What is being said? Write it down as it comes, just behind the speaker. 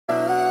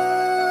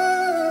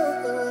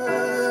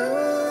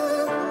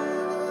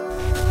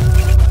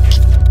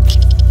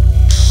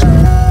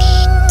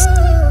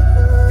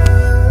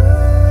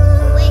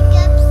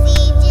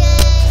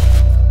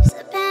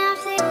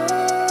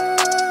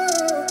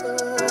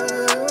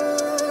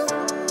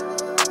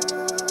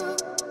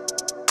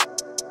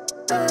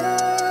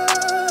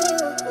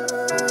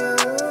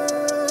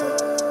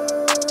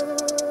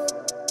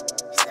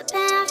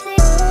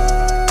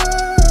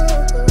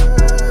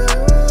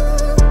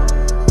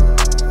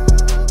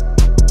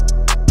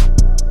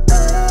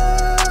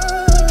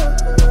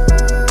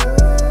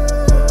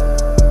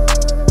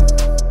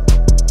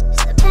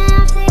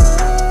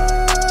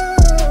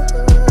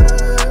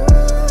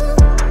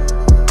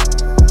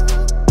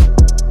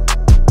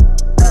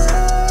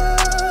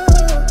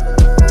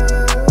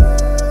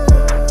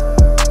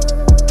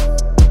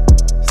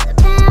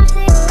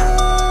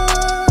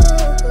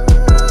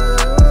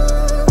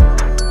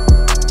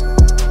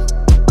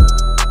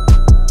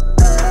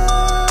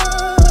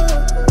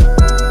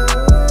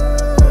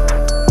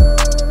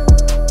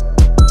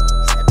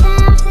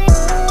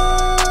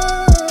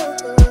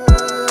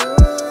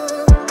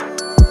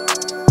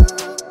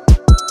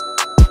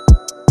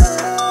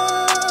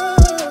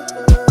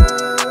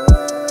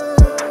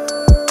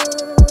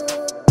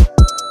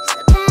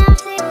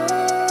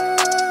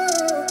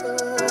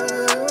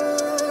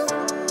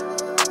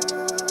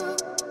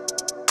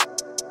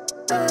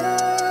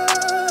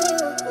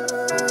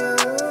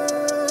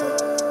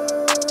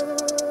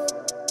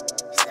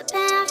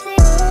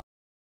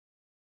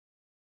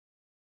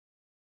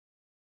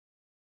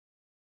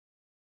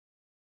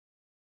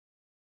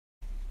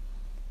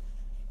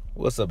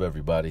What's up,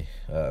 everybody?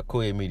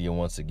 AKOYE Media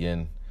once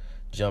again,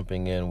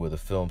 jumping in with a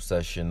film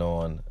session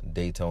on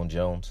Datone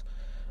Jones.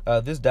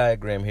 This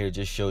diagram here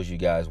just shows you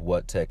guys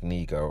what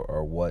technique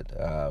or what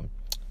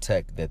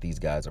tech that these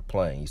guys are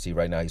playing. You see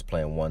right now he's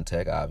playing one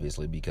tech,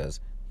 obviously, because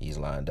he's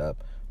lined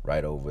up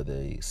right over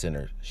the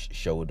center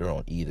shoulder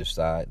on either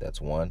side.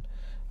 That's one.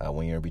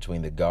 When you're in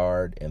between the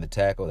guard and the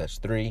tackle, that's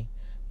three.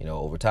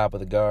 Over top of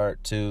the guard,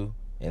 two.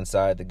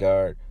 Inside the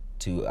guard,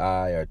 two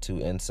eye or two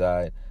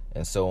inside,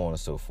 and so on and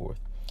so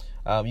forth.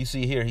 You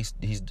see here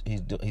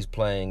he's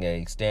playing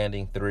a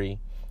standing three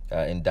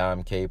in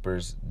Dom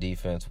Capers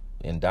defense.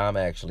 And Dom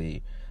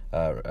actually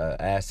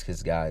asks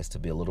his guys to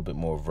be a little bit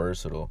more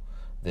versatile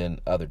than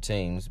other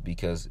teams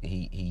because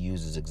he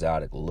uses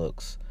exotic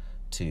looks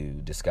to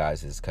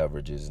disguise his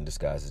coverages and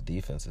disguise his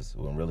defenses.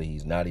 When really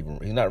he's not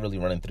really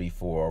running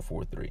 3-4 or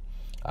 4-3.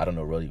 I don't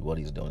know really what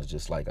he's doing. It's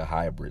just like a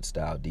hybrid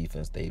style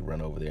defense they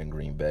run over there in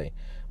Green Bay.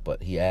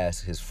 But he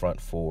asks his front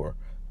four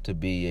to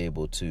be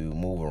able to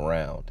move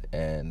around,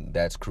 and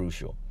that's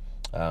crucial.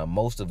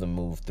 Most of them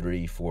move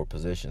 3-4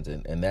 positions,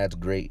 and that's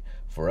great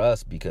for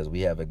us because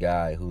we have a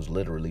guy who's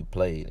literally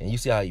played. And you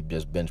see how he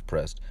just bench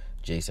pressed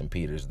Jason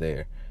Peters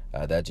there.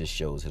 That just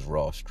shows his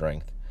raw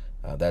strength.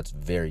 That's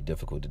very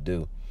difficult to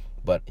do.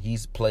 But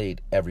he's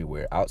played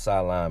everywhere.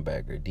 Outside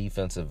linebacker,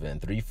 defensive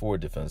end, 3-4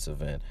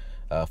 defensive end,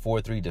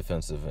 4-3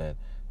 defensive end,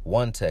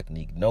 one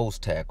technique, nose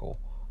tackle,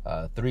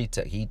 three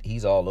tech.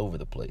 He's all over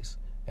the place.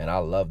 And I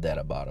love that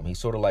about him. He's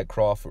sort of like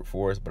Crawford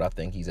for us, but I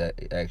think he's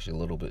actually a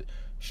little bit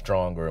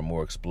stronger and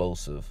more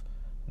explosive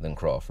than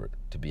Crawford,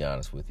 to be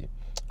honest with you.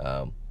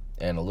 And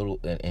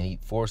he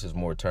forces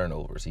more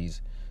turnovers.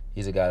 He's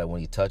a guy that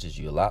when he touches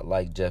you, a lot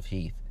like Jeff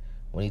Heath,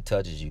 when he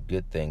touches you,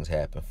 good things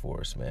happen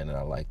for us, man, and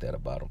I like that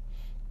about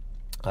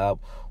him.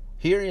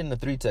 Here in the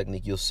three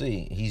technique, you'll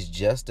see he's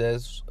just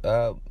as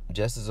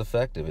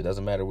effective. It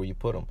doesn't matter where you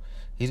put him.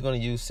 He's going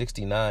to use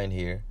 69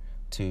 here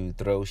to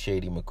throw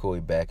Shady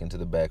McCoy back into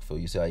the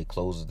backfield. You see how he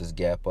closes this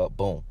gap up?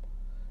 Boom.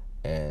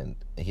 And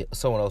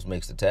someone else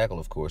makes the tackle,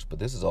 of course, but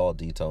this is all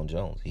Datone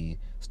Jones. He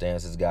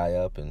stands his guy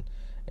up and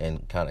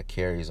kind of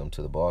carries him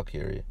to the ball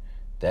carrier.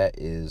 That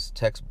is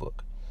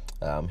textbook.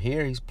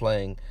 Here he's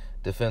playing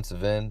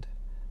defensive end,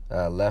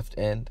 left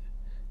end.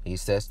 He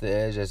sets the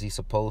edge as he's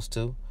supposed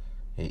to.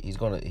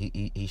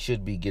 He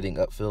should be getting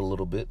upfield a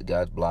little bit. The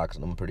guy's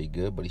blocking him pretty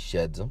good, but he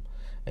sheds him.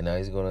 And now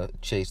he's going to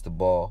chase the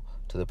ball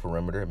to the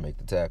perimeter and make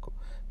the tackle.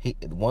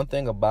 One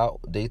thing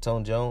about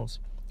Datone Jones,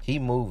 he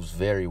moves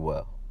very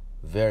well,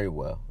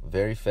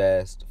 very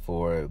fast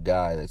for a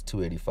guy that's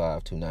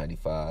 285,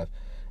 295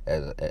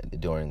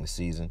 during the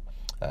season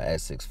at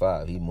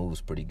 6'5". He moves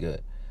pretty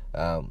good.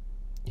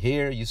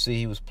 Here you see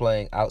he was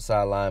playing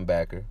outside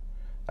linebacker.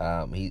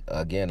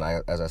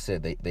 As I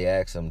said, they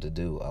asked him to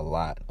do a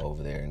lot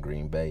over there in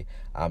Green Bay.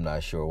 I'm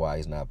not sure why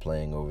he's not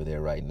playing over there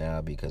right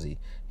now because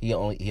he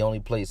only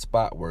played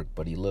spot work,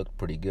 but he looked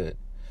pretty good.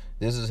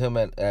 This is him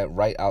at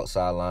left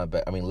outside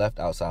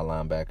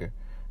linebacker.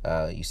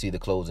 You see the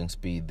closing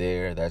speed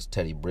there. That's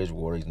Teddy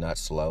Bridgewater. He's not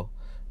slow.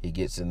 He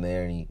gets in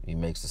there and he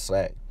makes the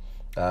sack.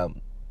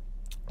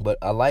 But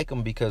I like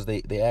him because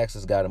they ask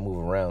this guy to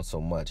move around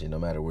so much, and no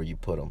matter where you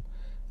put him.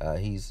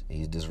 He's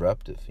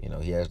disruptive.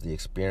 He has the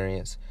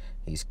experience.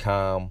 He's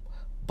calm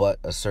but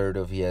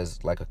assertive. He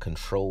has like a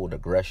controlled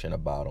aggression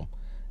about him,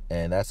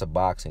 and that's a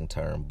boxing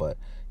term, but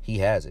he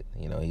has it.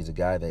 He's a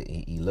guy that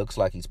he looks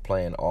like he's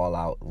playing all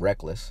out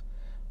reckless,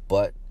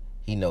 but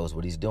he knows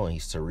what he's doing.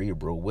 He's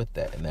cerebral with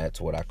that, and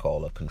that's what I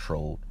call a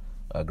controlled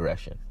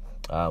aggression.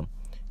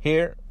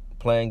 Here,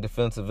 playing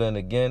defensive end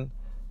again,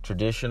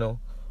 traditional.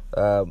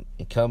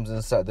 He comes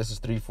inside. This is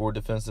 3-4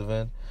 defensive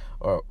end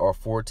or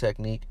 4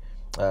 technique.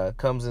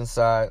 Comes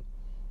inside,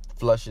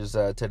 flushes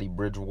Teddy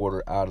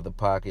Bridgewater out of the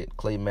pocket.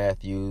 Clay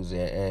Matthews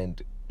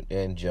and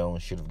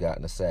Jones should have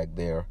gotten a sack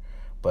there,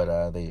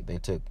 but they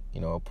took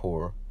a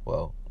poor.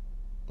 Well,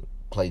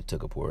 Clay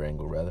took a poor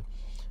angle rather.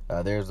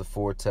 There's the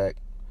 4 tech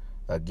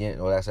again.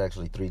 Oh, that's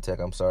actually 3 tech.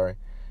 I'm sorry.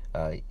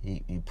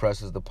 He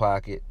presses the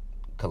pocket,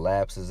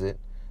 collapses it,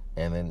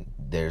 and then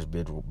there's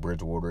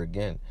Bridgewater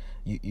again.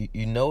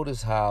 You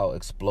notice how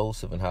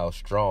explosive and how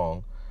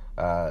strong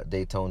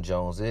Datone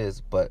Jones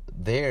is, but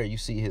there you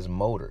see his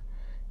motor.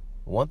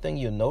 One thing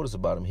you'll notice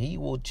about him, he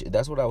will.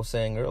 That's what I was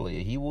saying earlier.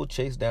 He will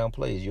chase down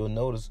plays. You'll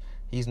notice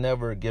he's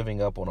never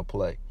giving up on a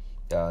play.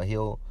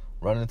 He'll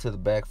run into the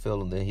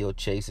backfield and then he'll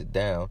chase it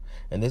down.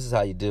 And this is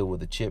how you deal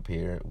with a chip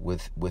here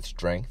with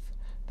strength.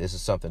 This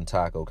is something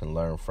Taco can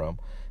learn from.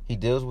 He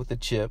deals with the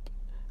chip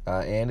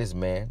and his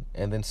man,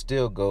 and then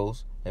still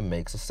goes and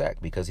makes a sack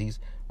because he's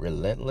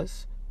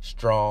relentless,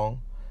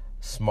 strong,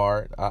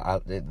 smart.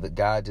 The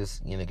guy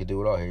just can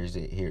do it all. Here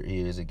he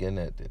is again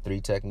at the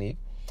 3 technique.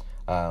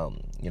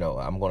 I'm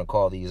going to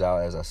call these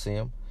out as I see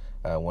them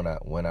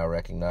when I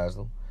recognize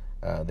them.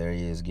 There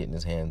he is getting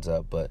his hands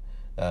up. But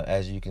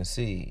as you can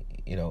see,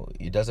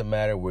 it doesn't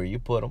matter where you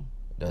put him.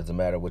 It doesn't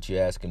matter what you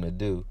ask him to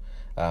do.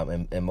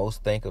 And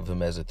most think of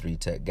him as a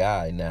 3-tech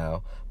guy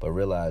now, but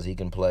realize he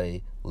can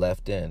play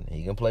left end.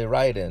 He can play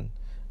right end.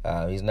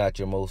 He's not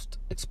your most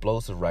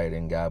explosive right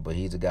end guy, but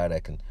he's a guy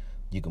that can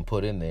you can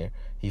put in there.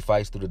 He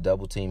fights through the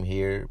double team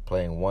here,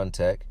 playing one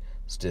tech,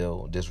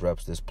 still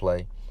disrupts this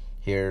play.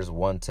 Here's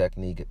one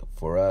technique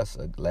for us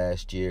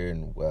last year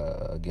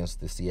against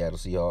the Seattle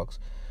Seahawks.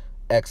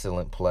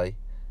 Excellent play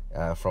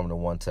from the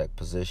one tech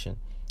position.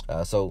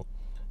 So,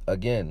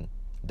 again,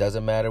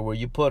 doesn't matter where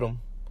you put him,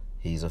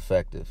 he's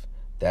effective.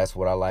 That's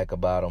what I like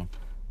about him.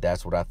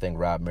 That's what I think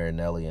Rob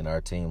Marinelli and our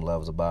team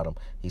loves about him.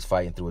 He's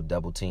fighting through a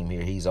double team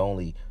here. He's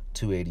only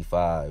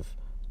 285,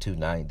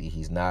 290.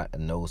 He's not a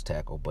nose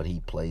tackle, but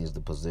he plays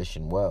the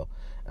position well.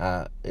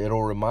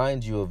 It'll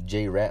remind you of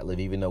Jay Ratliff,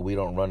 even though we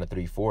don't run a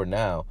 3-4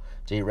 now.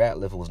 Jay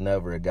Ratliff was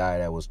never a guy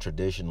that was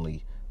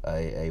traditionally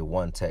a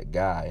one-tech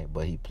guy,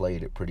 but he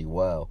played it pretty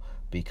well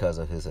because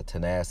of his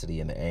tenacity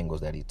and the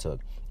angles that he took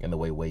and the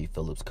way Wade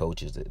Phillips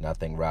coaches it. And I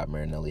think Rob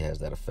Marinelli has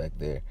that effect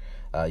there.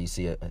 You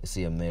see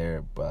him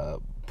there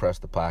press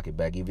the pocket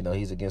back, even though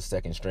he's against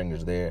second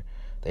stringers there.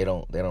 They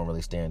don't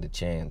really stand a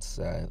chance.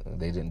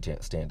 They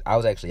didn't stand. I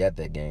was actually at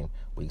that game,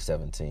 week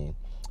 17.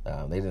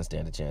 They didn't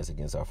stand a chance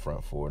against our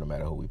front four, no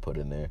matter who we put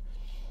in there.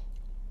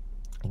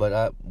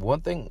 But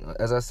one thing,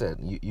 as I said,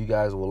 you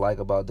guys will like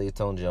about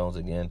Datone Jones,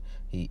 again,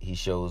 he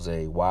shows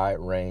a wide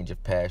range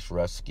of pass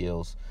rush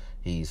skills.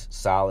 He's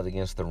solid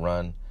against the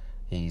run.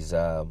 He's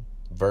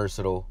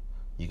versatile.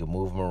 You can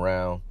move him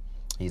around.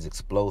 He's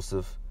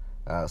explosive.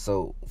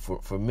 So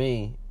for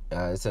me,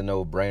 it's a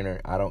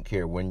no-brainer. I don't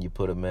care when you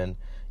put him in.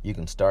 You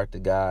can start the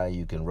guy.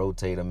 You can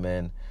rotate him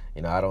in.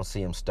 I don't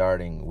see him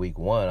starting week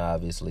 1,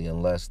 obviously,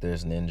 unless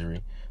there's an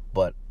injury.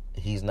 But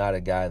he's not a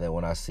guy that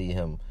when I see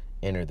him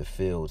enter the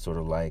field, sort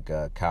of like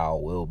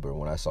Kyle Wilber.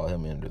 When I saw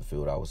him enter the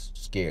field, I was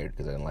scared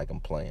because I didn't like him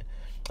playing.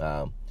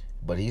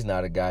 But he's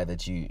not a guy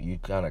that you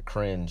kind of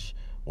cringe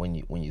when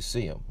you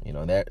see him.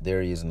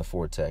 There he is in the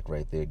 4-tech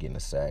right there, getting a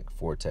sack.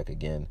 4-tech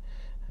again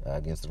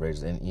against the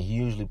Raiders. And he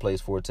usually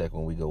plays 4-tech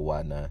when we go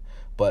wide 9.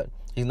 But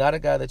he's not a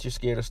guy that you're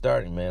scared of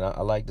starting, man.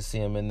 I like to see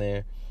him in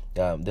there.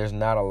 There's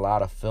not a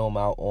lot of film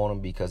out on him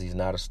because he's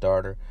not a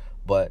starter.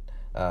 But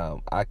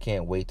I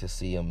can't wait to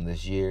see him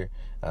this year.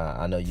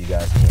 I know you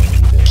guys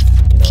can't either.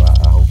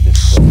 I hope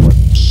this film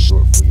wasn't too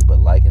short for you. But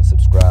like and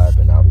subscribe,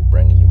 and I'll be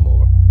bringing you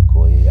more.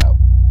 AKOYE out.